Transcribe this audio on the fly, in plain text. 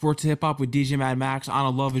For to Hip Hop with DJ Mad Max. Anna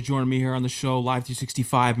Love is joining me here on the show, Live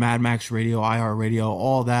 365, Mad Max Radio, iHeart Radio,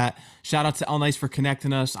 all that. Shout out to El Nice for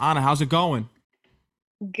connecting us. Anna, how's it going?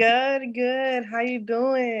 Good, good. How you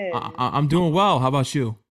doing? I'm doing well. How about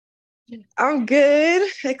you? I'm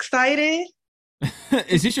good. Excited.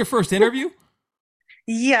 Is this your first interview?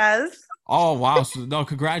 Yes. Oh wow! So no,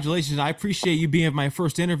 congratulations. I appreciate you being my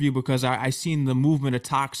first interview because I seen the movement of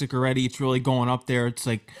Toxic already. It's really going up there. It's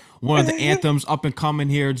like one of the anthems up and coming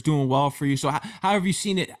here. It's doing well for you. So how have you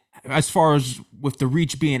seen it as far as with the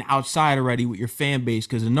reach being outside already with your fan base?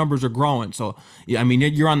 Because the numbers are growing. So yeah, I mean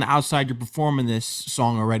you're on the outside. You're performing this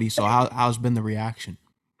song already. So how's been the reaction?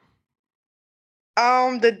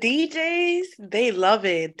 The DJs, they love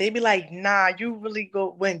it. They be like, nah, you really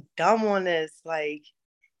went dumb on this. Like,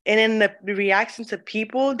 and then the reaction to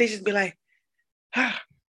people, they just be like,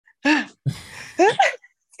 and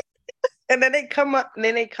then they come up, and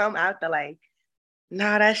then they come out, they're like,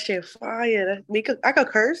 nah, that shit fire. I could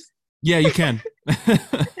curse. Yeah, you can.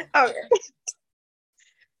 Oh,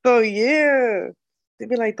 so yeah. They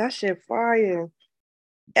be like, that shit fire.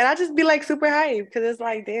 And I just be like super hyped because it's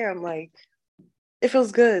like, damn, like it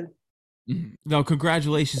feels good. No,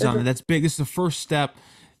 congratulations on it. That's big. This is the first step.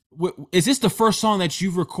 Is this the first song that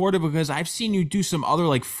you've recorded? Because I've seen you do some other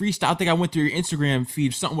like freestyle. I think I went through your Instagram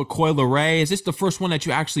feed, something with Coil Ray. Is this the first one that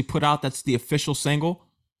you actually put out? That's the official single.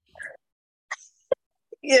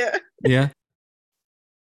 Yeah. Yeah.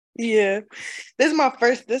 Yeah. This is my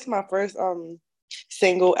first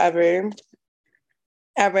single ever.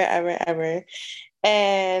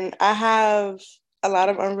 And I have a lot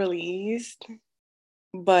of unreleased,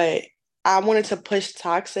 but I wanted to push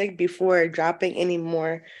Toxic before dropping any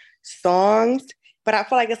more songs. But I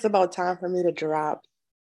feel like it's about time for me to drop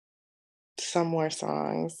some more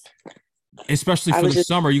songs. Especially I for was the just,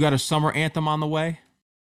 summer. You got a summer anthem on the way.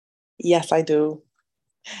 yes, I do.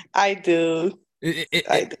 I do.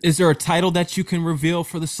 I do. Is there a title that you can reveal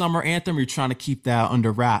for the summer anthem? Or you're trying to keep that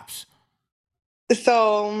under wraps.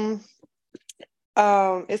 So,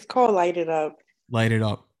 it's called Light It Up. Light it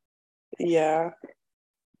up. Yeah.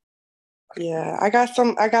 Yeah. I've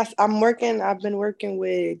been working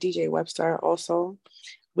with DJ Webster also.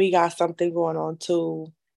 We got something going on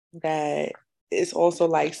too that is also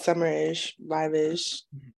like summerish, vibe-ish.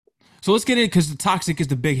 So let's get in because the Toxic is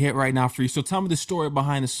the big hit right now for you. So tell me the story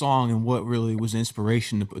behind the song and what really was the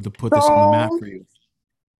inspiration to put this on the map So, for you.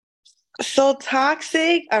 so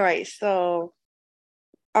toxic. All right. So,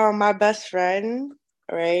 my best friend,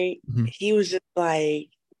 right? Mhm. He was just like,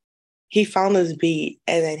 he found this beat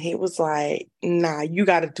and then he was like, nah, you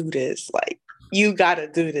gotta do this. Like, you gotta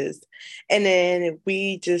do this. And then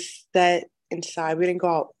we just sat inside. We didn't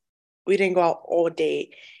go out all day.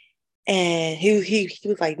 And he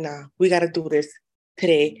was like, nah, we gotta do this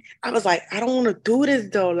today. I was like, I don't want to do this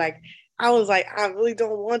though. Like, I was like, I really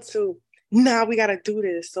don't want to. Nah, we gotta do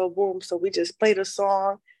this. So boom. So we just played a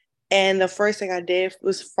song. And the first thing I did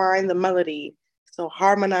was find the melody. So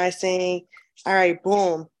harmonizing. All right,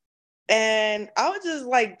 boom. And I was just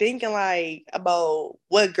like thinking like about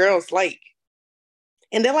what girls like.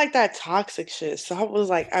 And they like that toxic shit. So I was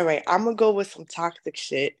like, all right, I'm gonna go with some toxic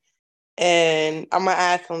shit. And I'm gonna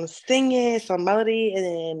add some singing, some melody, and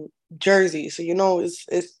then Jersey. So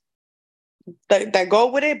it's that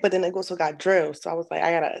go with it, but then it also got drill. So I was like,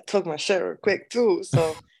 I gotta took my shit real quick too.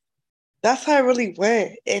 So that's how it really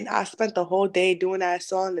went. And I spent the whole day doing that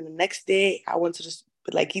song. And the next day I went to just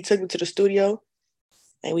like he took me to the studio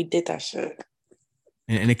and we did that shit.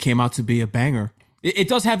 And it came out to be a banger. It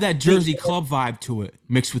does have that Jersey club vibe to it,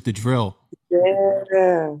 mixed with the drill.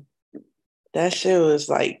 Yeah. That shit was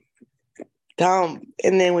like dumb.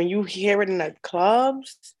 And then when you hear it in the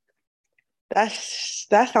clubs, that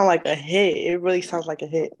sounds like a hit. It really sounds like a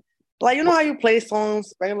hit. Like you know how you play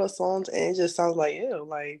songs, regular songs, and it just sounds like ew.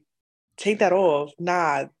 Like take that off.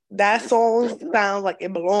 Nah, that song sounds like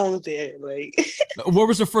it belongs there. Like What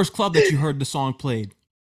was the first club that you heard the song played?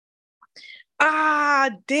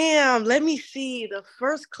 damn. Let me see. The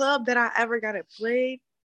first club that I ever got it played.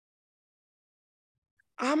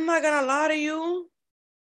 I'm not gonna lie to you.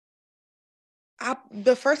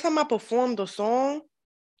 The first time I performed the song,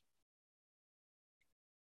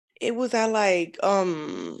 it was at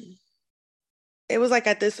it was like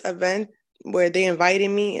at this event where they invited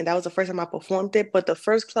me, and that was the first time I performed it. But the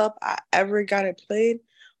first club I ever got it played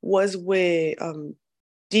was with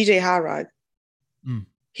DJ Hot Rod. Mm.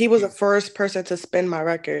 He was the first person to spin my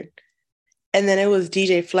record. And then it was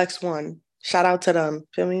DJ Flex One. Shout out to them.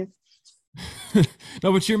 Feel me?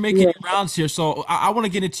 No, but you're making Yeah. your rounds here, so I want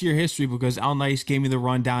to get into your history because Al Nice gave me the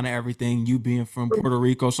rundown of everything. You being from Puerto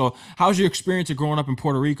Rico, so how's your experience of growing up in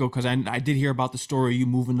Puerto Rico? Because I did hear about the story of you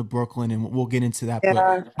moving to Brooklyn, and we'll get into that. But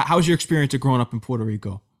Yeah. how's your experience of growing up in Puerto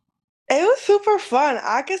Rico? It was super fun.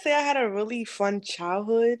 I could say I had a really fun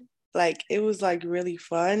childhood. Like it was like really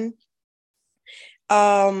fun.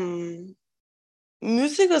 Um,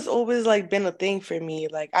 Music has always like been a thing for me.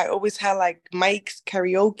 Like I always had like mics,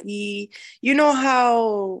 karaoke. You know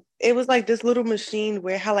how it was like this little machine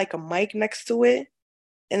where it had like a mic next to it,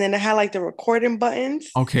 and then it had like the recording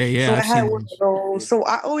buttons. Okay, So yeah, I I've had seen one of those. those. So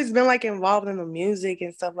I always been like involved in the music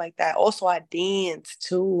and stuff like that. Also, I dance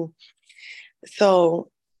too.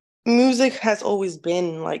 So music has always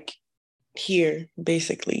been like here,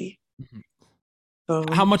 basically. Mhm.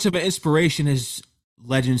 How So much of an inspiration is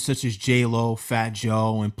legends such as J Lo, Fat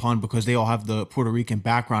Joe, and Pun because they all have the Puerto Rican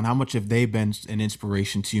background? How much have they been an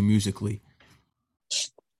inspiration to you musically?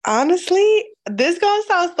 honestly, this gonna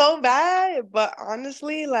sound so bad, but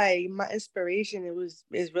honestly, like my inspiration,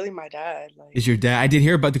 is really my dad. Like, Is your dad? I did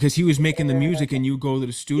hear about because he was making the yeah, music and you go to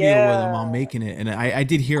the studio with him while yeah. making it, and I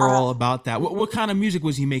did hear I, all about that. What kind of music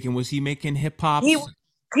was he making? Was he making hip he hops?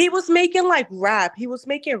 he was making like rap. He was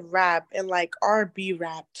making rap and like R&B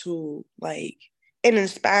rap too, like and in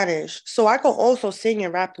Spanish. So I can also sing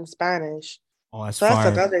and rap in Spanish. Oh, that's So that's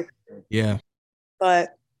fire. another thing. Yeah.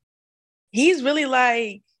 But he's really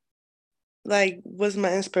like was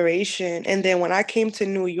my inspiration. And then when I came to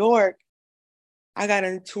New York, I got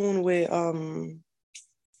in tune with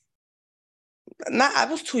not I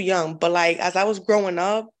was too young, but like as I was growing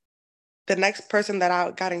up, the next person that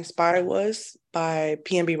I got inspired was by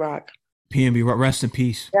PNB Rock. PNB, rest in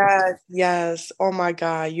peace. Yes, yes. Oh my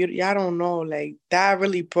God. Y'all don't know. Like that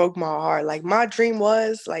really broke my heart. Like my dream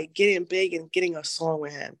was like getting big and getting a song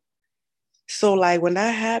with him. So like when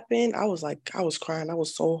that happened, I was crying. I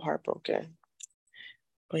was so heartbroken.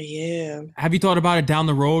 But yeah. Have you thought about it down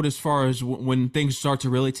the road as far as when things start to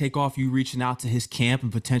really take off, you reaching out to his camp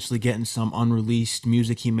and potentially getting some unreleased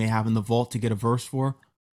music he may have in the vault to get a verse for?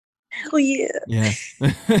 Hell yeah. Yeah.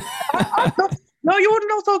 No, no, you want to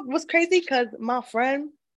know so what's crazy? Because my friend,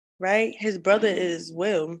 right, his brother is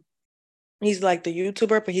Will. He's like the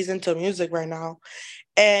YouTuber, but he's into music right now.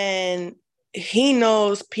 And he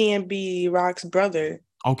knows PNB Rock's brother.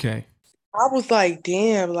 Okay. I was like,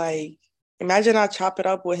 damn, like, imagine I chop it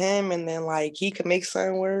up with him and then like he could make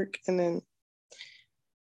something work and then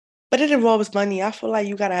but it involves money. I feel like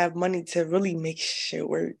you gotta have money to really make shit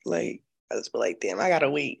work. Like I just feel like, damn, I gotta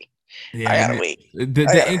wait. I Yeah, gotta wait. I the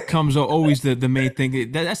gotta income's always the main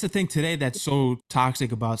thing. That's the thing today that's so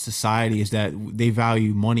toxic about society is that they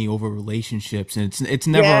value money over relationships, and it's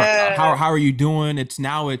never Yeah. how are you doing. It's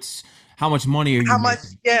how much money are you How much?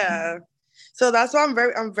 making. Yeah. So that's why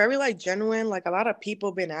I'm very like genuine. Like a lot of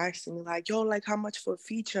people been asking me, like, yo, like how much for a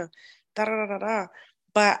feature? Da da da da da.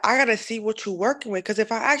 But I gotta see what you're working with. Cause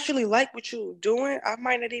if I actually like what you're doing, I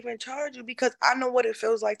might not even charge you because I know what it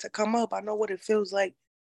feels like to come up. I know what it feels like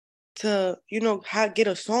to, get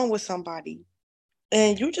a song with somebody.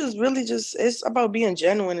 And you just really just it's about being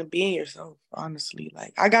genuine and being yourself, honestly.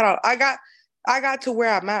 Like I got to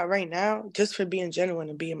where I'm at right now just for being genuine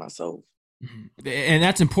and being myself. Mhm. And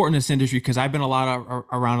that's important in this industry because I've been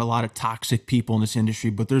around a lot of toxic people in this industry,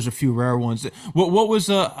 but there's a few rare ones. What was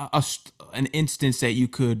an instance that you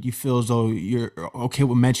feel as though you're okay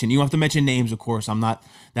with mentioning? You don't have to mention names, of course. I'm not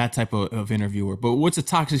that type of interviewer, but what's a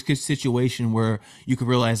toxic situation where you could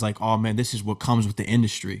realize like, oh man, this is what comes with the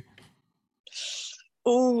industry?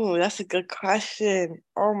 Oh, that's a good question.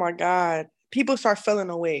 Oh my God. People start feeling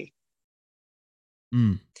away.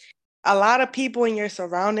 Mm, A lot of people in your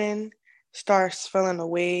surrounding starts feeling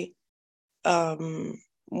away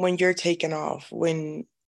when you're taking off, when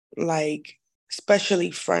like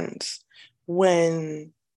especially friends,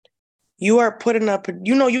 when you are putting up,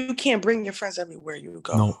 you can't bring your friends everywhere you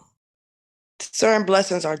go. no, Certain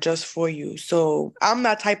blessings are just for you. So I'm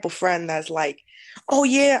that type of friend that's like, oh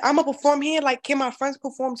yeah, I'm gonna perform here. Like, can my friends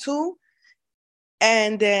perform too?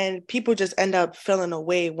 And then people just end up feeling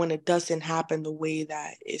away when it doesn't happen the way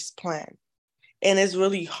that it's planned. And it's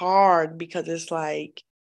really hard because it's like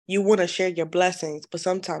you want to share your blessings, but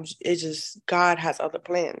sometimes it's just God has other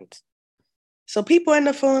plans. So people end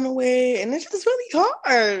up feeling away, and it's just really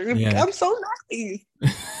hard. yeah. I'm so nice.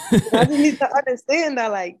 I just need to understand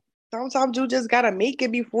that, like, sometimes you just gotta make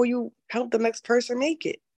it before you help the next person make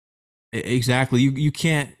it. Exactly. You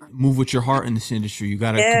can't move with your heart in this industry. You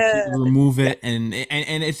got to completely Yeah. remove it, and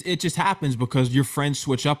it just happens because your friends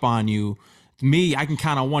switch up on you. Me, I can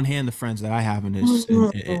count on one hand the friends that I have in this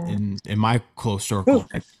Mhm. in my close circle.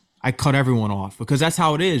 I cut everyone off because that's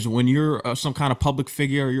how it is. When you're some kind of public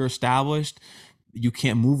figure, or you're established, you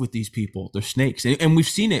can't move with these people. They're snakes. And we've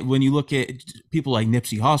seen it when you look at people like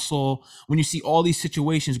Nipsey Hussle, when you see all these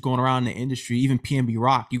situations going around in the industry, even PNB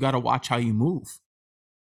Rock, you got to watch how you move.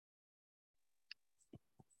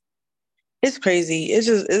 It's crazy. It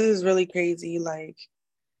is really crazy. Like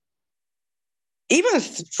even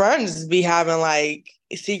friends be having like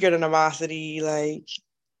secret animosity, like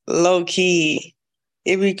low key.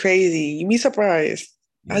 It'd be crazy. You'd be surprised.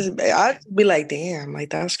 Yeah. I'd be like, damn, like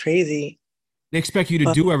that's crazy. They expect you to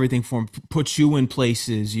But do everything for them, put you in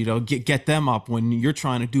places, get them up when you're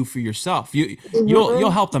trying to do for yourself. You'll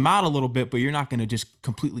mhm. help them out a little bit, but you're not going to just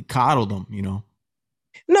completely coddle them.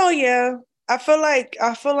 No, yeah. I feel like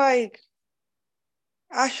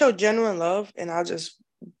I show genuine love and I just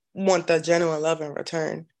want the genuine love in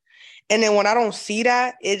return. And then when I don't see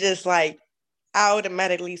that, it just like I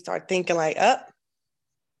automatically start thinking like, up,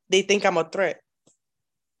 they think I'm a threat.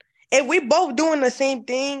 If we both doing the same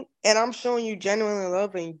thing and I'm showing you genuine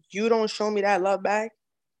love and you don't show me that love back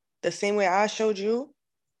the same way I showed you,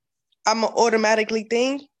 I'm gonna automatically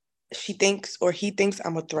think she thinks or he thinks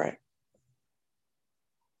I'm a threat.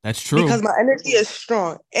 That's Because true. my energy is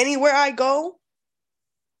strong. Anywhere I go,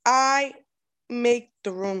 I make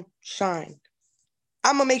the room shine.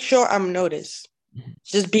 I'm gonna make sure I'm noticed.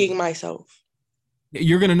 Just being myself.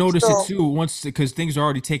 You're gonna notice it So too once because things are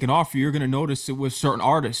already taken off you. You're gonna notice it with certain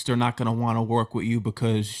artists. They're not gonna want to work with you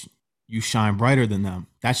because you shine brighter than them.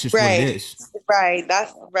 That's just what it right, is. right.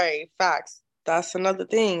 That's right. Facts. That's another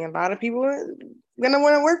thing. A lot of people are gonna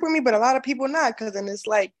want to work with me, but a lot of people not, because then it's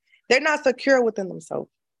like they're not secure within themselves.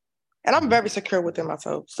 And I'm very secure within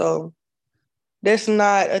myself. So there's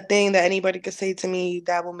not a thing that anybody could say to me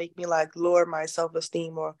that will make me like lower my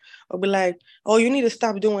self-esteem or be like, oh, you need to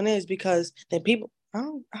stop doing this because then people I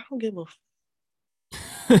don't give a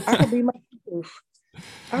I'm gonna be myself.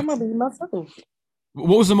 I'm gonna be myself.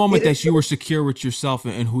 What was the moment It is that you were secure with yourself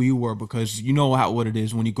and who you were? Because you know how what it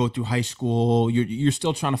is when you go through high school. You're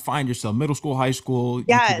still trying to find yourself. Middle school, high school, you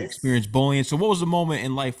could yes. experience bullying. So, what was the moment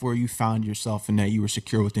in life where you found yourself and that you were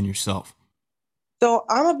secure within yourself? So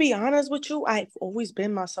I'm gonna be honest with you. I've always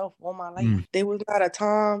been myself all my life. Mm. There was not a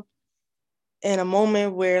time and a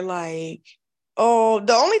moment where like, oh,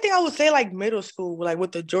 the only thing I would say like middle school, like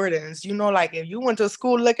with the Jordans, like if you went to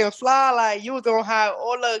school looking fly, like you was gonna have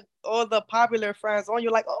all the popular friends on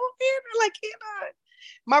you, like, oh Hannah, like Hannah.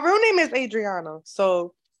 My real name is Adriana.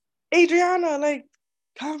 So Adriana, like,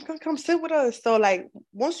 come sit with us. So like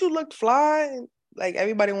once you looked fly, like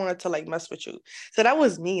everybody wanted to like mess with you. So that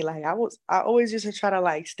was me. Like I always used to try to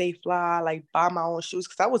like stay fly, like buy my own shoes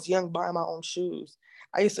because I was young buying my own shoes.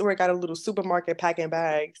 I used to work at a little supermarket packing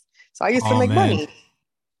bags. So I used to Oh make man, money.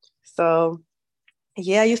 So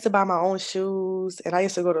yeah, I used to buy my own shoes and I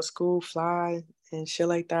used to go to school fly and shit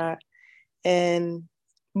like that. And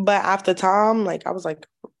but after time, like I was like,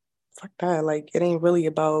 fuck that. Like it ain't really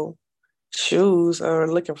about shoes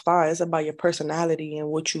or looking fly. It's about your personality and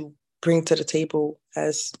what you bring to the table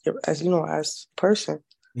as person.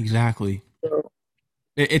 exactly. So,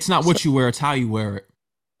 It's not so- what you wear; it's how you wear it.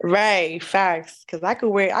 right, facts. Because I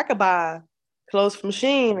could buy clothes from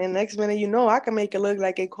Shein, and next minute I can make it look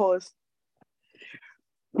like it costs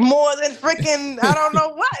more than freaking I don't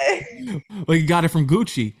know what. Well, you got it from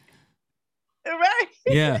Gucci. Right?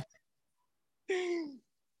 Yeah,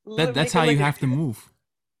 Look, that's make it how you look have to move.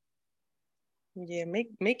 yeah,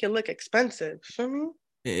 make it look expensive. Feel me?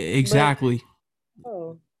 But Exactly.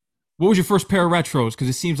 oh, What was your first pair of retros? Because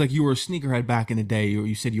it seems like you were a sneakerhead back in the day.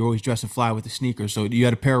 You said you always dress and fly with the sneakers. So you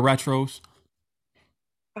had a pair of retros?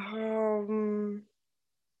 um.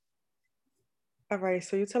 All right,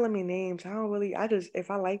 so you're telling me names. I don't really. I just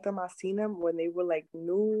if I like them, I seen them when they were like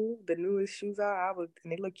new, the newest shoes out. I would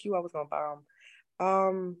and they look cute. I was gonna buy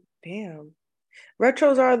them. Damn.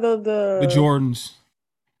 Retros are The the Jordans.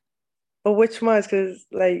 but which ones? Because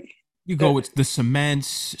like You go the with the Cements,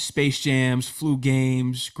 Space Jams, Flu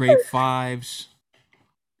Games, Grade Fives,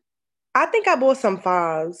 I think I bought some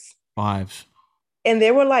fives Fives. and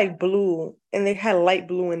they were like blue and they had light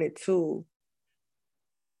blue in it too.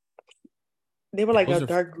 They were Yeah, like those a are.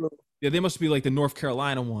 dark blue. Yeah, they must be like the North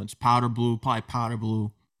Carolina ones. Powder blue, probably powder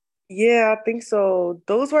blue. Yeah, I think so.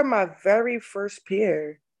 Those were my very first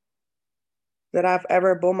pair that I've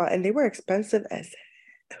ever bought and they were expensive as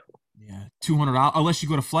Yeah, $200 unless you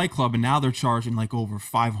go to Flight Club, and now they're charging like over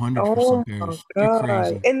 500 for some oh my pairs. They're God.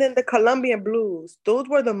 crazy. And then the Colombian blues, those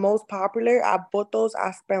were the most popular. I bought those.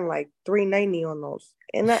 I spent like 390 on those.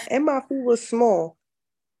 And my feet was small.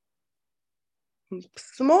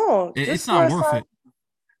 Small. It's Just for not a worth size. it.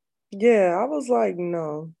 Yeah, I was like,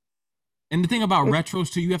 no. And the thing about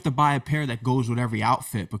retros too, you have to buy a pair that goes with every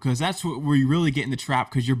outfit because that's where you really get in the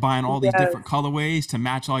trap because you're buying all these different Yes. colorways to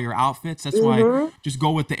match all your outfits. That's why Hmm. just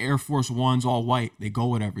go with the Air Force Ones all white. They go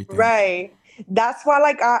with everything. Right. That's why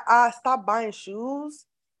like I stopped buying shoes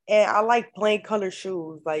and I like plain color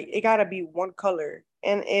shoes. Like it gotta be one color.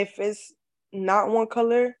 And if it's not one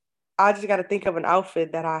color, I just gotta think of an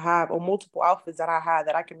outfit that I have or multiple outfits that I have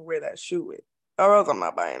that I can wear that shoe with. Or else I'm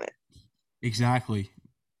not buying it. Exactly.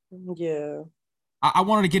 Yeah. I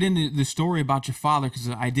wanted to get into the story about your father because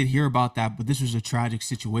I did hear about that, but this was a tragic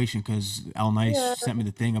situation because El Nice Yeah. sent me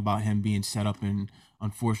the thing about him being set up and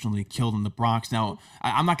unfortunately killed in the Bronx. Now,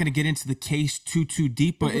 I'm not going to get into the case too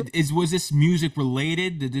deep, but Mhm. was this music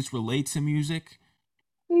related? Did this relate to music?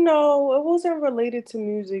 No, it wasn't related to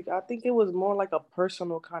music. I think it was more like a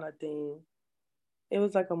personal kind of thing. It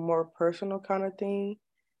was like a more personal kind of thing.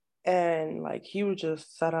 And like he was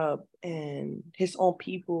just set up and his own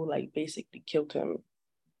people like basically killed him.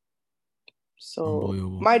 So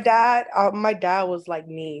Unbelievable. my dad was like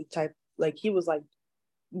me type, like he was like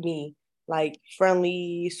me, like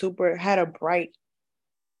friendly, super, had a bright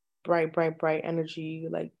energy.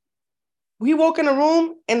 Like we walk in a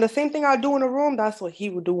room and the same thing I do in a room, that's what he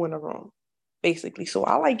would do in a room, basically. So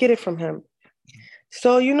I like get it from him.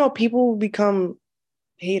 So people become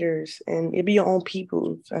haters and it be your own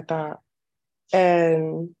people at that.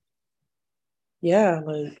 And yeah,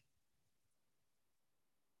 like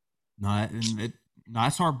No, and no,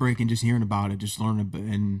 that's heartbreaking just hearing about it, just learning about,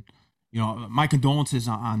 and my condolences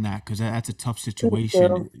on that because that's a tough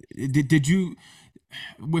situation. Did you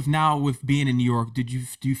with being in New York, do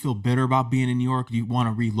you feel bitter about being in New York? Do you want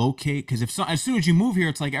to relocate? Because as soon as you move here,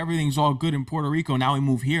 it's like everything's all good in Puerto Rico. Now we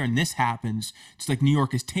move here, and this happens. It's like New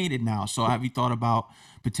York is tainted now. So have you thought about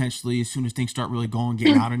potentially as soon as things start really going,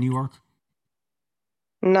 getting out of New York?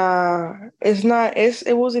 Nah, it's not.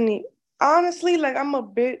 It wasn't. Honestly, like I'm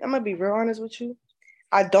gonna be real honest with you.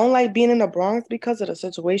 I don't like being in the Bronx because of the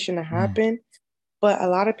situation that Mm, happened. But a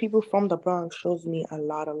lot of people from the Bronx shows me a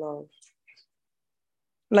lot of love.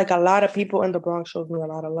 Like a lot of people in the Bronx shows me a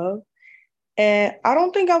lot of love. And I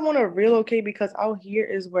don't think I want to relocate because out here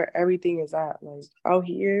is where everything is at. Like out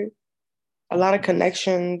here, a lot of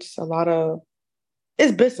connections, a lot of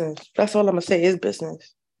it's business. That's all I'm gonna say. It's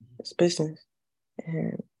business. It's business.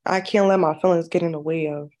 And I can't let my feelings get in the way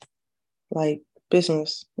of like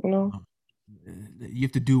business, you know? no. You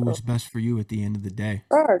have to do what's best for you at the end of the day.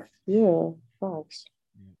 Facts. Yeah, facts.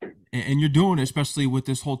 And you're doing it, especially with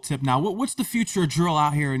this whole tip. Now, what's the future of drill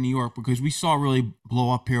out here in New York? Because we saw really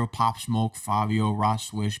blow up here with Pop Smoke, Fabio, Ross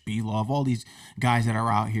Swish, B Love, all these guys that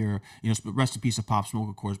are out here. Rest in peace of Pop Smoke,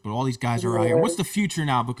 of course, but all these guys are out here. What's Yeah. the future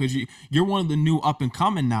now? Because you're one of the new up and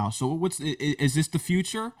coming now. So is this the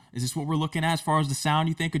future? Is this what we're looking at as far as the sound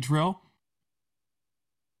you think of drill?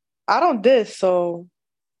 I don't diss, so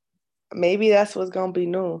maybe that's what's gonna be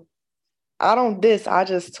new. I don't diss. I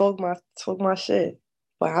just talk my shit.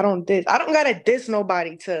 But I don't diss. I don't gotta diss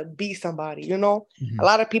nobody to be somebody, you know? A Mhm.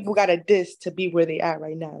 lot of people gotta diss to be where they at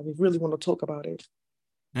right now. We really want to talk about it.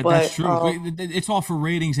 That's But true. It's all for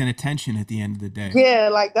ratings and attention at the end of the day. yeah,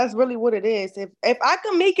 like that's really what it is. If I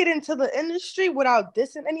can make it into the industry without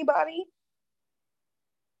dissing anybody,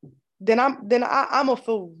 then I'm gonna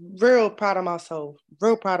feel real proud of myself,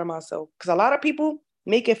 real proud of myself. Because a lot of people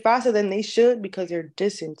make it faster than they should because they're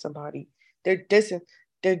dissing somebody. They're dissing,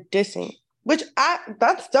 they're dissing. Which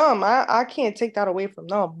that's dumb. I can't take that away from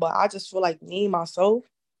them. But I just feel like me myself,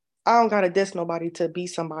 I don't gotta diss nobody to be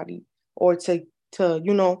somebody or to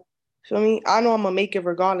feel me. I know I'm gonna make it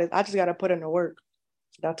regardless. I just gotta put in the work.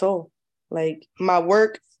 That's all. Like my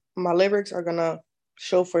work, my lyrics are gonna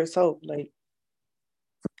show for itself. Like,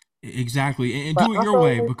 Exactly. And but do it I your feel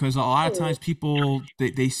way like because a lot of yeah, times people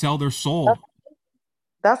they sell their that's soul.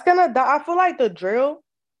 that's gonna die. I feel like the drill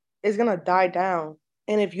is gonna die down.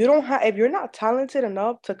 And if you're not talented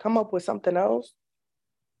enough to come up with something else,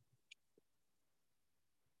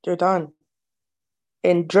 you're done.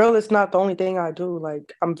 And drill is not the only thing I do.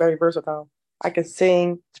 Like I'm very versatile. I can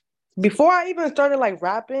sing. Before I even started like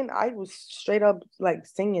rapping, I was straight up like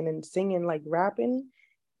singing like rapping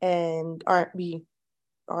and R&B.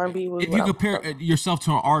 R&B was If what you I was compare talking. yourself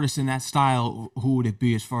to an artist in that style, who would it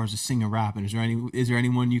be as far as the singing rapping? Is there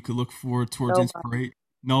anyone you could look for towards Nobody. inspiration?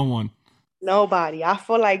 No one. Nobody. I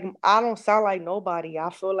feel like I don't sound like nobody. I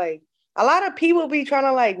feel like a lot of people be trying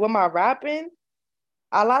to like with my rapping.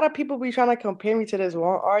 A lot of people be trying to compare me to this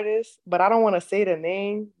one artist, but I don't want to say the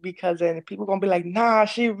name because then people gonna be like, nah,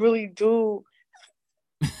 she really do.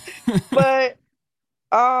 But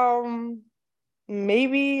um,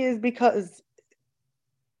 maybe it's because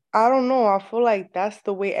I don't know. I feel like that's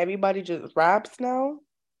the way everybody just raps now.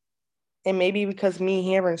 And maybe because me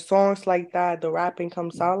hearing songs like that, the rapping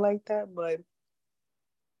comes out like that. But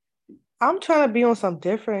I'm trying to be on some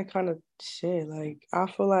different kind of shit. Like I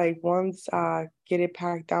feel like once I get it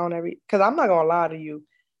packed down because I'm not gonna lie to you,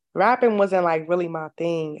 rapping wasn't like really my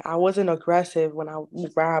thing. I wasn't aggressive when I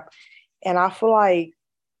would rap. And I feel like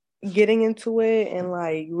getting into it and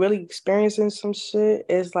like really experiencing some shit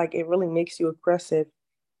is like it really makes you aggressive.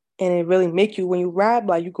 And it really make you when you rap,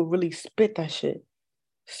 like you could really spit that shit.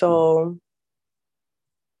 So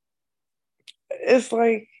it's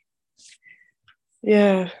like,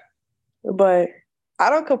 yeah. But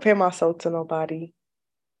I don't compare myself to nobody.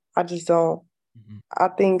 I just don't. Mhm. I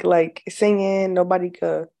think like singing,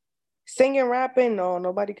 rapping, no,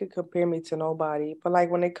 nobody could compare me to nobody. But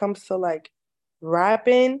like when it comes to like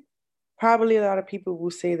rapping, probably a lot of people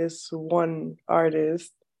will say this one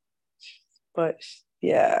artist. But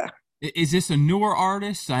yeah. Is this a newer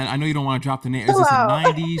artist? I know you don't want to drop the name. Is Chill this a out.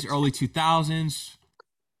 90s, early 2000s?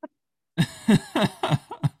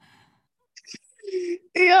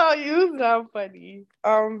 Yo, you sound funny.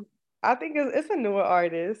 I think it's a newer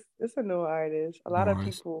artist. It's a newer artist. A lot Newer of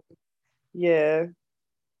artist. people, yeah.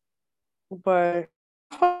 But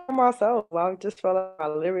for myself, I just felt like my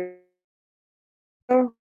lyrics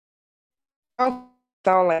don't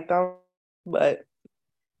sound like them. But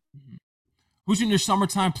Mhm. Who's in your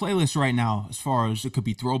summertime playlist right now? As far as it could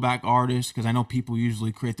be throwback artists, because I know people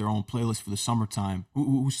usually create their own playlist for the summertime.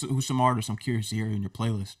 Who's some artists I'm curious to hear in your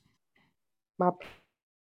playlist? my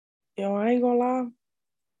yo, I ain't gonna lie.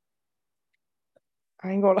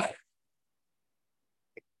 I ain't gonna lie.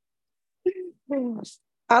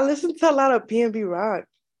 I listen to a lot of B&B rock.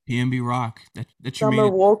 PNB Rock. That you made Summer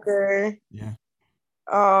it. Walker, Yeah.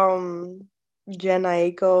 um, Jen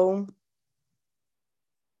Aiko,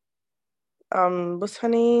 what's her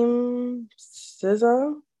name?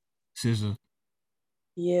 SZA? SZA.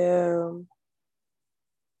 Yeah.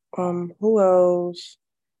 Who else?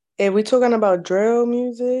 If we talking about drill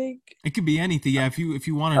music, It could be anything. Yeah, if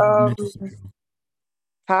you want to um, mention some people.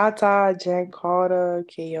 Tata, Jen Carter,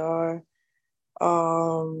 KR,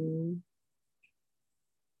 um,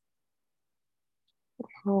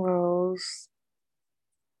 who else?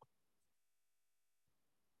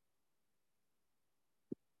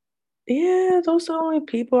 Yeah, those are the only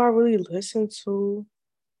people I really listen to.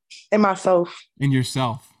 And myself. And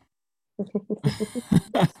yourself.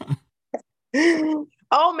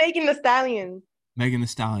 Oh, Megan the Stallion. Megan the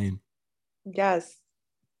Stallion. Yes,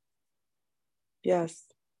 yes.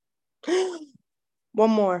 One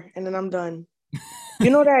more, and then I'm done. You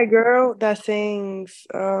know that girl that sings,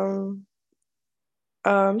 you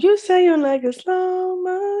say you like a slow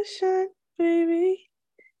motion, baby.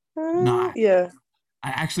 No, I, Yeah. I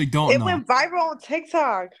actually don't It know. went viral on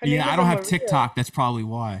TikTok. Her name Yeah, I is don't have Maria. TikTok. That's probably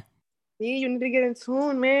why. See, you need to get in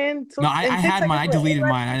tune, man. No, And I had TikTok mine. is I where deleted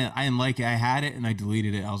mine. everybody I didn't like it. I had it and I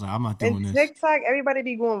deleted it. I was like, I'm not and doing this. TikTok, everybody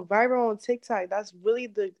be going viral on TikTok. That's really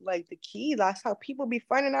the key. That's how people be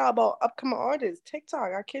finding out about upcoming artists.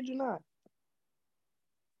 TikTok, I kid you not.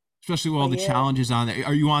 Especially with all But the yeah. challenges on there.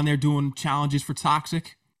 Are you on there doing challenges for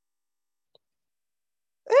Toxic?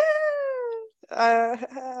 I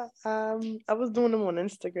was doing them on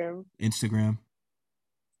Instagram. Instagram.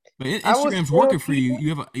 But I was Instagram's still working for you.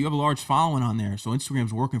 keeping. You have a large following on there, so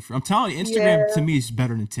Instagram's working for you. I'm telling you, Instagram to Yeah. me is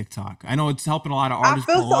better than TikTok. I know it's helping a lot of I artists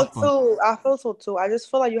feel blow so up, but too. I feel so too. I just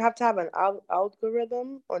feel like you have to have an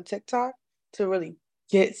algorithm on TikTok to really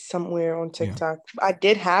get somewhere on yeah. TikTok. I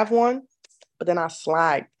did have one, but then I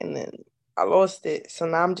slacked and then I lost it. So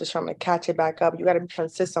now I'm just trying to catch it back up. You got to be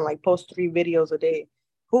consistent, like post 3 videos a day.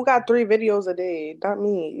 Who got 3 videos a day? Not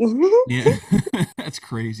me. Yeah, that's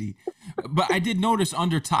crazy. But I did notice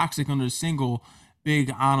under Toxic, under the single,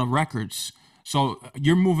 big on a records. So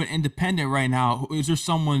you're moving independent right now. Is there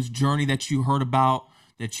someone's journey that you heard about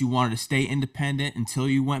that you wanted to stay independent until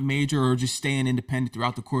you went major, or just staying independent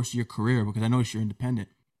throughout the course of your career? Because I noticed you're independent.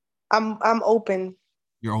 I'm open.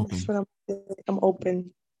 You're That's open. what I'm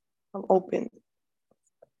open. I'm open.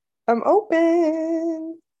 I'm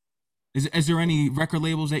open. Is there any record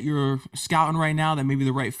labels that you're scouting right now that may be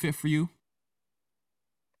the right fit for you?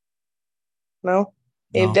 No.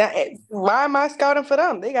 If No, that why am I scouting for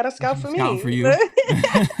them? They gotta you scout should be for scouting for me. you.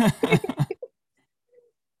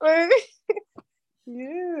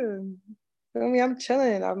 Yeah. I mean, I'm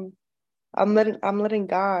chilling. I'm letting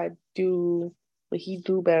God do what he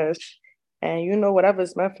do best. And you know,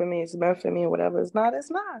 whatever's meant for me is meant for me, and whatever is not, it's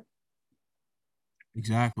not.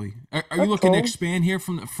 Exactly. Are you That's looking to all. expand here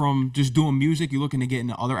from just doing music? You looking to get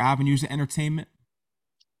into other avenues of entertainment?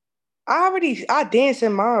 I dance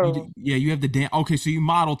and model. Yeah, you have the dance. Okay, so you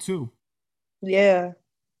model too. Yeah,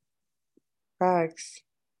 facts.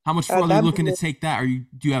 How much further are you That looking to take that?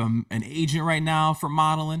 Do you have an agent right now for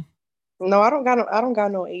modeling? no, I don't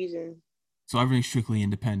got no agent. So everything's strictly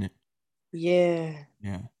independent. Yeah.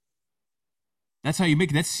 Yeah. That's how you make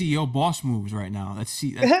it. That's CEO boss moves right now. That's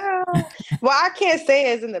Well, I can't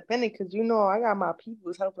say as independent because you know I got my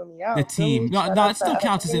peoples helping me the out. Feel team. me? No, Shout no, out it to still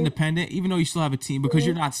counts as LA. independent, even though you still have a team because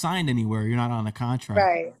you're not signed anywhere. You're not on a contract.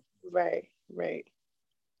 Right, right, right.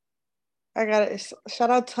 I got to shout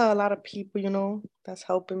out to a lot of people, that's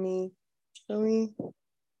helping me. Feel me?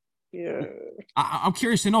 Yeah. I'm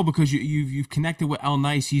curious to know because you've connected with El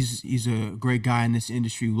Nice. He's a great guy in this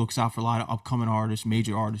industry. Who looks out for a lot of upcoming artists,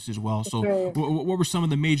 major artists as well. So, Okay. what were some of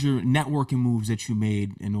the major networking moves that you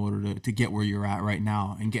made in order to get where you're at right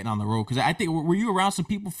now and getting on the road? Because I think were you around some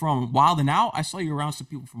people from Wild and Out? I saw you around some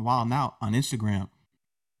people from Wild and Out on Instagram.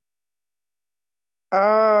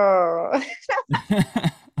 Oh.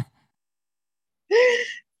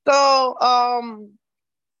 So,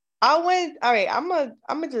 I went, all right,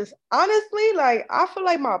 I'm just honestly like I feel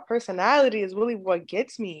like my personality is really what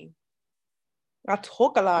gets me. I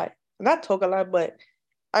talk a lot. Not talk a lot, but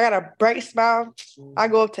I got a bright smile. I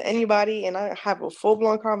go up to anybody and I have a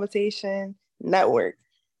full-blown conversation, network.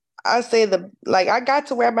 I say I got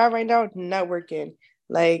to where I'm at right now, networking.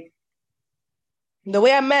 Like the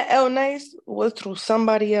way I met El Nice was through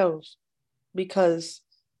somebody else because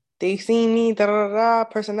they seen me, da da da,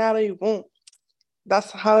 personality, boom.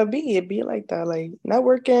 That's how it be. It be like that. Like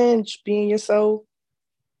networking, just being yourself.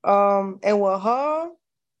 And with her,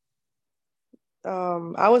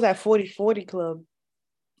 I was at 40/40 Club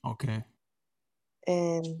Okay.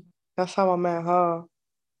 and that's how I met her.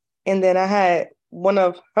 And then I had one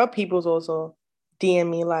of her peoples also DM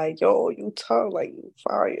me like, yo, you tough, like you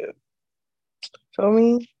fire. Feel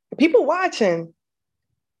me? People watching.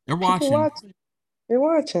 They're People watching. watching. They're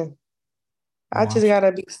watching. They're I just watching.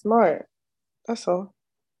 gotta be smart. That's all.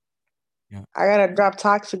 Yeah. I gotta drop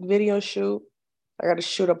toxic video shoot. I gotta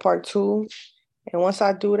shoot a part two. And once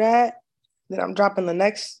I do that, then I'm dropping the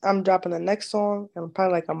next song in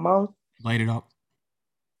probably like a month. Light it up.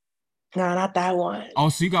 No, not that one. Oh,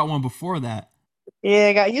 so you got one before that.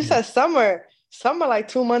 Yeah, you Yeah. said summer. Summer like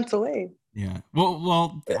 2 months away. Yeah.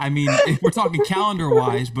 Well. I mean, if we're talking calendar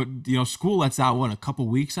wise, but school lets out what a couple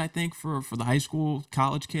weeks, I think, for the high school,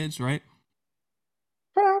 college kids, right?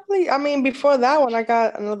 Probably. I mean, before that one, I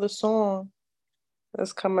got another song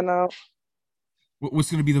that's coming out.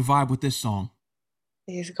 What's gonna be the vibe with this song,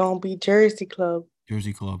 It's gonna be Jersey Club.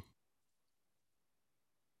 Jersey Club?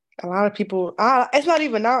 A lot of people, it's not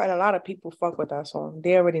even out, and a lot of people fuck with that song.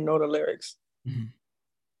 They already know the lyrics. Mhm.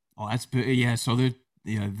 Oh, yeah. So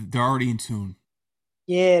they're already in tune.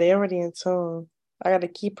 Yeah, they already in tune. I gotta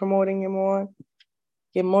keep promoting it more,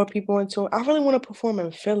 get more people in tune. I really want to perform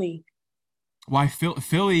in Philly. Why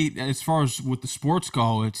Philly? As far as with the sports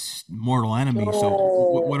go, it's mortal enemy. So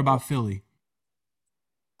what Yo, about Philly?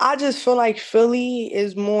 I just feel like Philly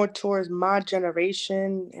is more towards my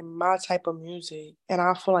generation and my type of music, and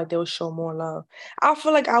I feel like they'll show more love. I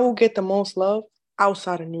feel like I will get the most love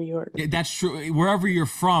outside of New York. Yeah, that's true. Wherever you're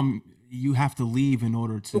from, you have to leave in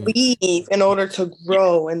order to. Leave in order to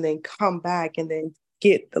grow and then come back and then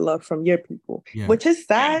get the love from your people, Yeah, which is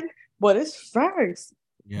sad, but it's facts.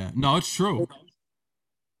 yeah. No, it's true.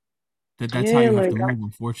 That's how Yeah, you have like to move,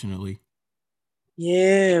 unfortunately.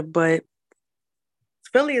 yeah, but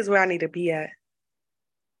Philly is where I need to be at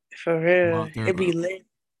for Go real. out there. It be lit.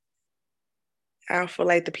 I feel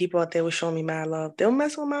like the people out there will show me mad love. They'll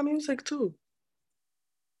mess with my music too.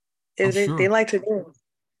 I'm Is it? They sure like to dance.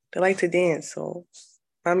 They like to dance. So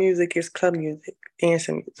my music is club music,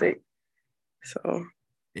 dancing music. So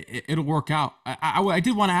it'll work out. I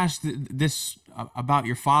did want to ask this about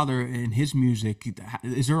your father and his music.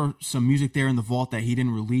 Is there some music there in the vault that he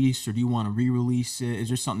didn't release, or do you want to re-release it? Is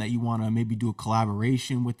there something that you want to maybe do a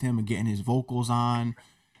collaboration with him and getting his vocals on?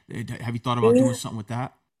 Have you thought about doing yeah. something with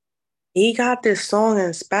that? He got this song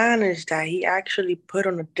in Spanish that he actually put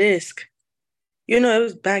on a disc. It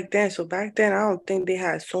was back then. So back then, I don't think they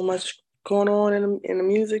had so much going on in the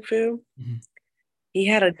music field. Mhm. He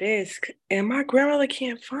had a disc, and my grandmother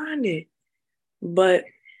can't find it, but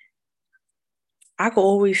I could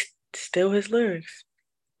always steal his lyrics.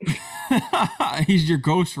 He's your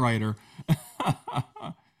ghostwriter.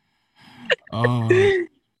 Oh,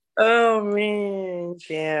 Oh man,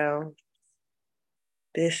 yeah,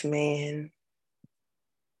 this man.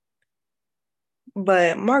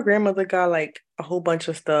 But my grandmother got like a whole bunch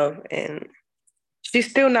of stuff, and she's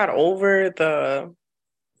still not over the.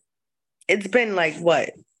 It's been like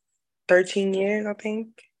what, 13 years, I think.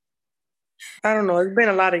 I don't know. It's been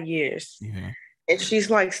a lot of years. yeah. And she's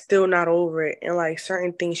like still not over it. And like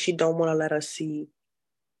certain things she don't want to let us see.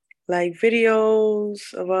 like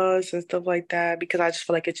videos of us and stuff like that because I just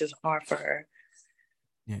feel like it's just hard for her.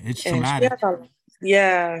 Yeah, it's And she traumatic. has a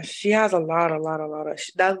yeah, she has a lot of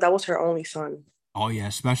that was her only son. Oh yeah,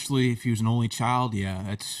 especially if he was an only child. Yeah,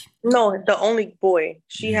 that's No, the only boy.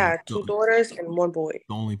 She yeah, had two daughters and one boy.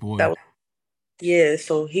 the only That boy. was yeah,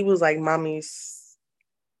 so he was like mommy's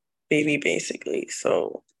baby basically.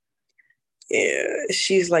 So yeah,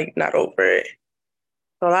 she's like not over it.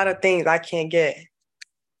 A lot of things I can't get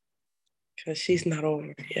because she's not over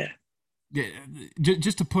it. Yeah. Yeah,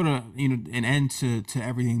 just to put a an end to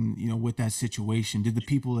everything with that situation. Did the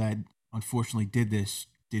people that unfortunately did this,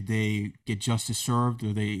 did they get justice served,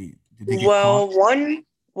 or did they get caught?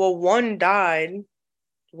 Well, one died.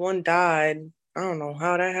 One died. I don't know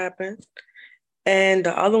how that happened. And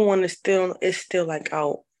the other one is still like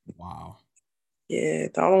out. Wow, Yeah,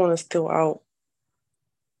 the other one is still out.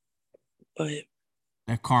 But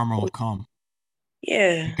that karma will come. You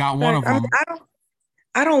yeah, got one like of I mean, them.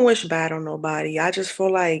 I don't wish bad on nobody. I just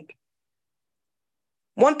feel like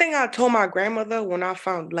one thing I told my grandmother when I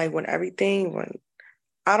found like when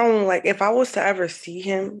I don't like if I was to ever see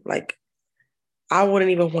him, like I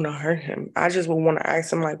wouldn't even want to hurt him. I just would want to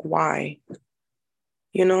ask him like why,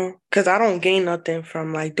 because I don't gain nothing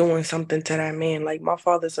from like doing something to that man. Like my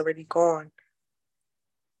father's already gone.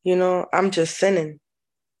 I'm just sinning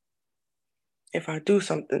if I do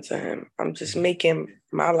something to him. I'm just making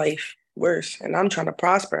my life worse, and I'm trying to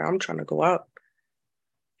prosper. I'm trying to go up.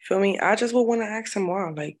 Feel me? I just would want to ask him why.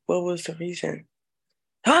 Like, what was the reason?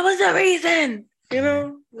 What was the reason? Yeah,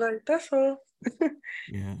 Like that's all.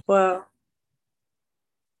 yeah. Well,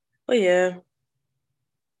 but yeah,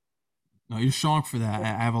 No, you're strong for that. I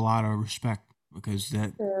have a lot of respect because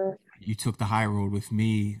that yeah, you took the high road with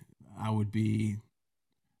me. I would be,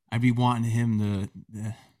 I'd be wanting him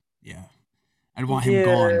yeah, I'd want him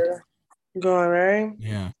gone. yeah. Going right.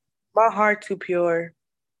 Yeah, My heart too pure.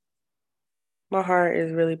 My heart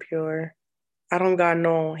is really pure. I don't got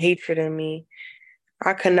no hatred in me.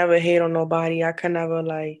 I could never hate on nobody. I could never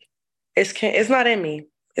like. It's not in me.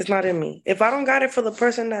 It's not in me. If I don't got it for the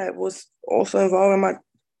person that was also involved in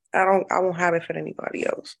I won't have it for anybody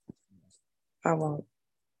else. I won't.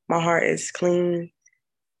 My heart is clean.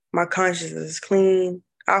 My conscience is clean.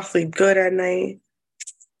 I sleep good at night.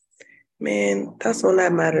 Man, that's all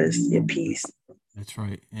that matters. Your peace. that's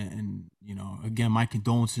right. And again, my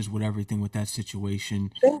condolences with everything with that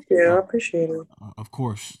situation. Thank you. I Uh, appreciate it. of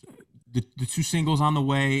course, the two singles on the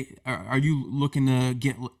way. Are you looking to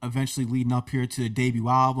get eventually leading up here to the debut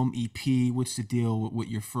album, EP? What's the deal with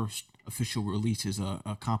your first official release as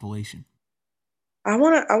a compilation? I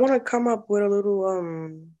wanna come up with a little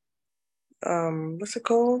what's it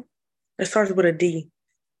called? It starts with a D.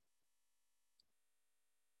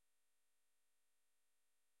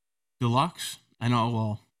 Deluxe? I know.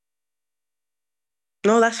 Well,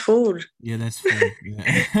 No, that's food. yeah, that's food.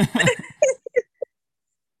 Yeah.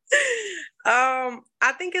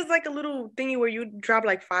 I think it's like a little thingy where you drop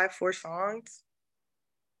like 4 songs.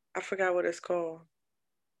 I forgot what it's called.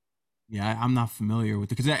 Yeah, I'm not familiar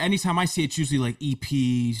with it because anytime I see it, it's usually like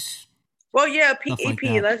EPs, Well, yeah, stuff like EP.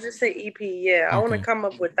 that. Let's just say EP. Yeah, I want to Okay. come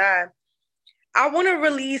up with that. I want to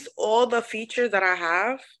release all the features that I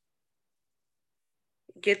have,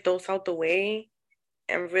 get those out the way,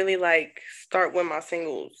 and really like start with my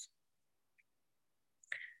singles.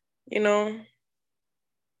 You know,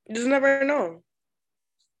 you just never know.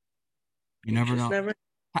 You You never just know. never.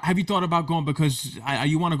 Have you thought about going because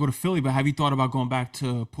you want to go to Philly, but have you thought about going back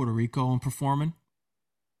to Puerto Rico and performing?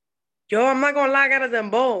 Yo, I'm not gonna lie, I got a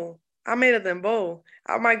dembow. I made a dembow.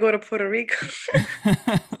 I might go to Puerto Rico.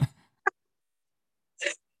 I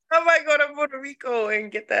might go to Puerto Rico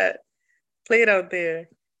and get that played out there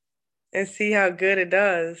and see how good it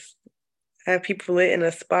does. Have people lit in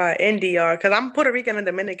a spot in DR because I'm Puerto Rican and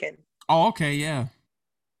Dominican. Oh, okay, yeah.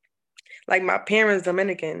 Like my parents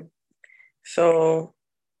Dominican, so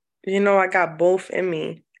I got both in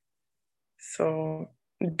me. So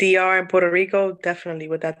DR and Puerto Rico definitely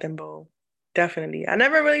with that dembow. Definitely. I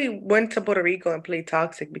never really went to Puerto Rico and played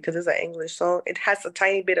Toxic because it's an English song. It has a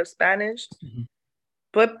tiny bit of Spanish, Mhm.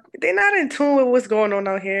 but they're not in tune with what's going on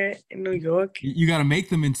out here in New York. You got to make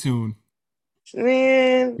them in tune.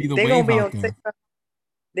 Man, Be the they gonna wave be out on there. TikTok.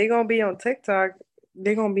 They gonna be on TikTok.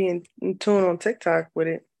 They gonna be in tune on TikTok with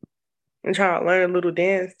it and try to learn a little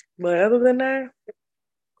dance. But other than that,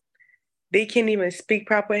 they can't even speak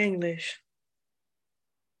proper English.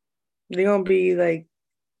 They gonna be like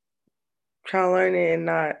trying to learn it and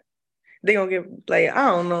not. They gonna get like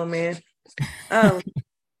I don't know, man. Um,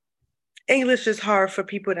 English is hard for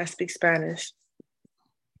people that speak Spanish.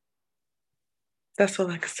 That's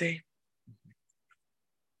all I can say.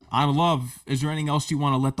 On Love, is there anything else you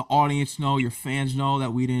want to let the audience know, your fans know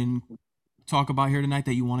that we didn't talk about here tonight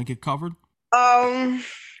that you want to get covered? Um,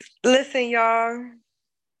 listen, y'all.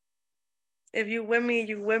 If you with me,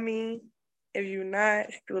 you with me. If you not,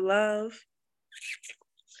 still love.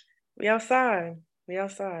 We outside. We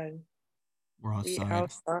outside. We're We outside.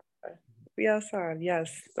 outside. We outside.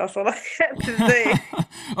 Yes, that's all I have to say.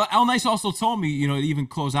 Well, El Nice also told me, to even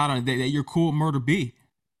close out on it, that you're cool with Murda B.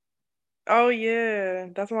 Oh yeah,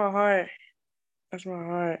 that's my heart. That's my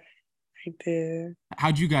heart right there.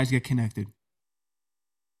 How'd you guys get connected?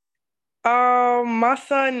 My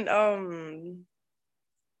son.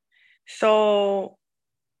 So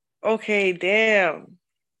okay, damn.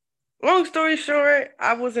 Long story short,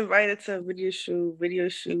 I was invited to a video shoot. Video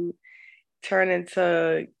shoot turned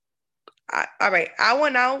into. All right, I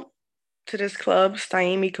went out to this club,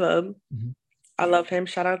 Miami Club. Mhm. I love him.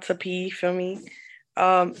 Shout out to P, feel me?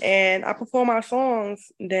 And I perform my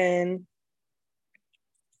songs. Then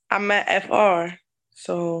I met FR.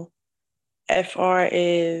 So FR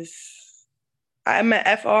is I met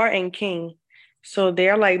FR and King. So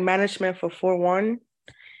they're like management for 4-1.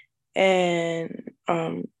 And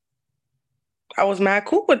I was mad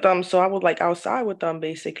cool with them. So I was like outside with them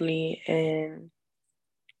basically. And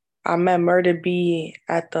I met Murda B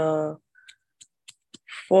at the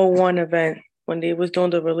 4-1 event when they was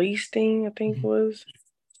doing the release thing, I think it Mhm. was.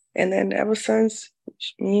 And then ever since,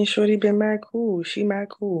 me and Shorty been mad cool. She mad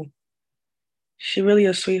cool. She really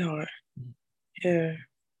a sweetheart. Yeah.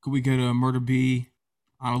 Could we get a Murda B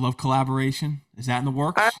on a Love collaboration? Is that in the I ain't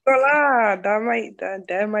works? gonna lie. That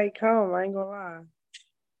might come. I ain't gonna lie.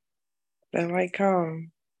 That might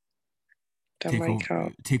come. That Take might over,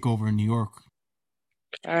 come. take over in New York.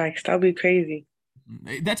 All right, that'll be crazy.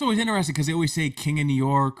 That's always interesting because they always say King of New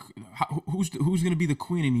York. Who's going to be the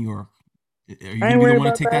Queen of New York? Are you I going to ain't be the worried one to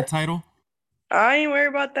about take that that. title? I ain't worried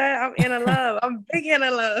about that. I'm in love. I'm big in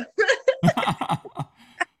love.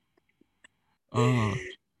 uh,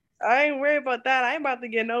 I ain't worried about that. I ain't about to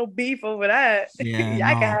get no beef over that. yeah, Y'all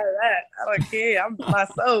can no, have that. I don't care. I'm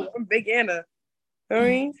myself. I'm big Anna. I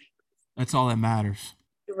mean, that's all that matters.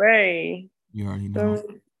 Ray. You already know.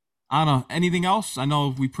 I don't know. Anything else? I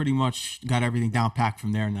know we pretty much got everything down packed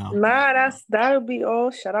from there now. Nah, that'll be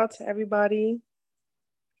all. Shout out to everybody.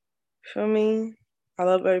 Feel me? I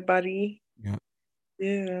love everybody. Yeah.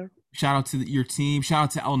 Yeah. Shout out to your team. Shout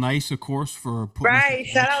out to El Nice, of course, for putting us in Right.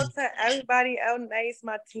 Shout out connection. to everybody. El Nice,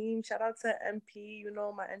 my team. Shout out to MP,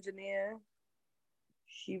 my engineer.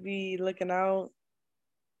 He be looking out.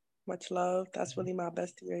 Much love. That's really my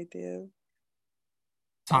bestie right there.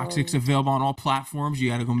 Toxic's Um, available on all platforms. You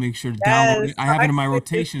got to go make sure to download yes, it. I have it in my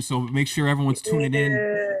toxic. rotation, so make sure everyone's tuning in.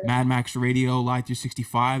 Yeah. Mad Max Radio, Live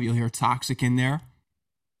 365. You'll hear Toxic in there.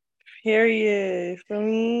 Period. For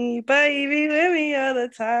me, baby, with me all the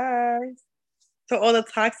time. To all the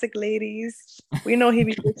toxic ladies, we know he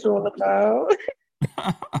be with you all the time.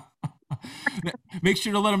 Make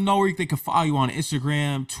sure to let them know where they can follow you on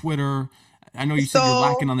Instagram, Twitter. I know you said you're So,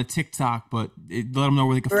 lacking on the TikTok, but let them know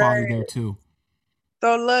where they can follow you there right. too.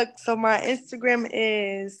 So look, so my Instagram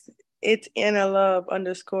is it's Anna Love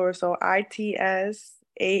underscore. So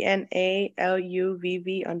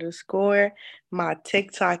ITSANALUVV underscore. My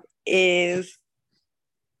TikTok is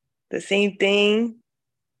the same thing.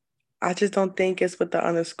 I just don't think it's with the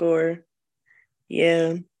underscore.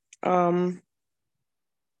 Yeah. Um,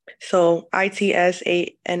 so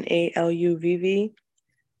ITSANALUVV.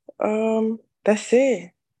 That's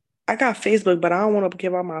it. I got Facebook, but I don't want to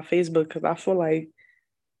give out my Facebook because I feel like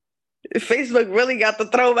Facebook really got the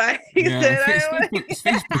throwback. He Yeah, said,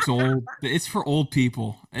 Facebook's old. It's for old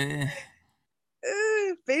people.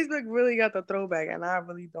 Facebook really got the throwback, and I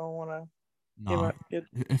really don't want to give No, up. Give,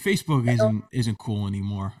 Facebook isn't cool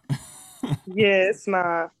anymore. yeah, it's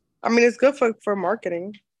not. I mean, it's good for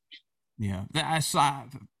marketing. Yeah,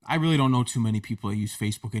 I really don't know too many people that use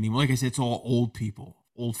Facebook anymore. Like I said, it's all old people,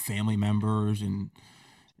 old family members, and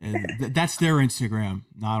that's their Instagram,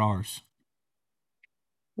 not ours.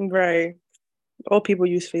 Right. All people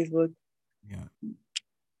use Facebook. Yeah.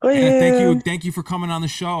 Oh Anna, yeah. thank you for coming on the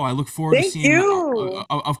show. I look forward to Thank seeing. you.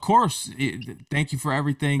 Of course, thank you for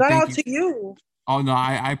everything. Shout Thank out you. to you. Oh no,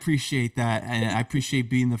 I appreciate that, and I appreciate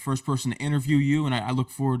being the first person to interview you. And I look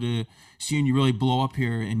forward to seeing you really blow up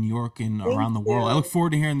here in New York and Thank around the world. I look you.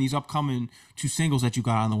 forward to hearing these upcoming two singles that you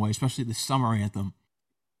got on the way, especially the summer anthem.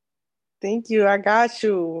 Thank you. I got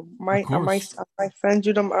you. Of I course. might send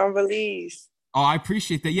you them unreleased. Oh, I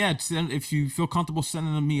appreciate that. Yeah, if you feel comfortable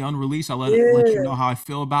sending them me unreleased, I'll let you Yeah. know how I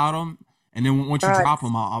feel about them, and then once you drop Nice.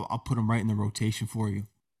 them, I'll put them right in the rotation for you.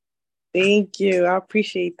 Thank you. I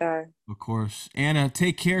appreciate that. Of course. Anna,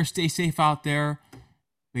 take care. Stay safe out there.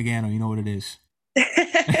 Big Anno, you know what it is.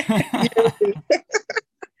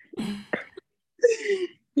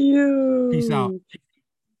 You. Peace out.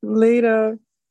 Later.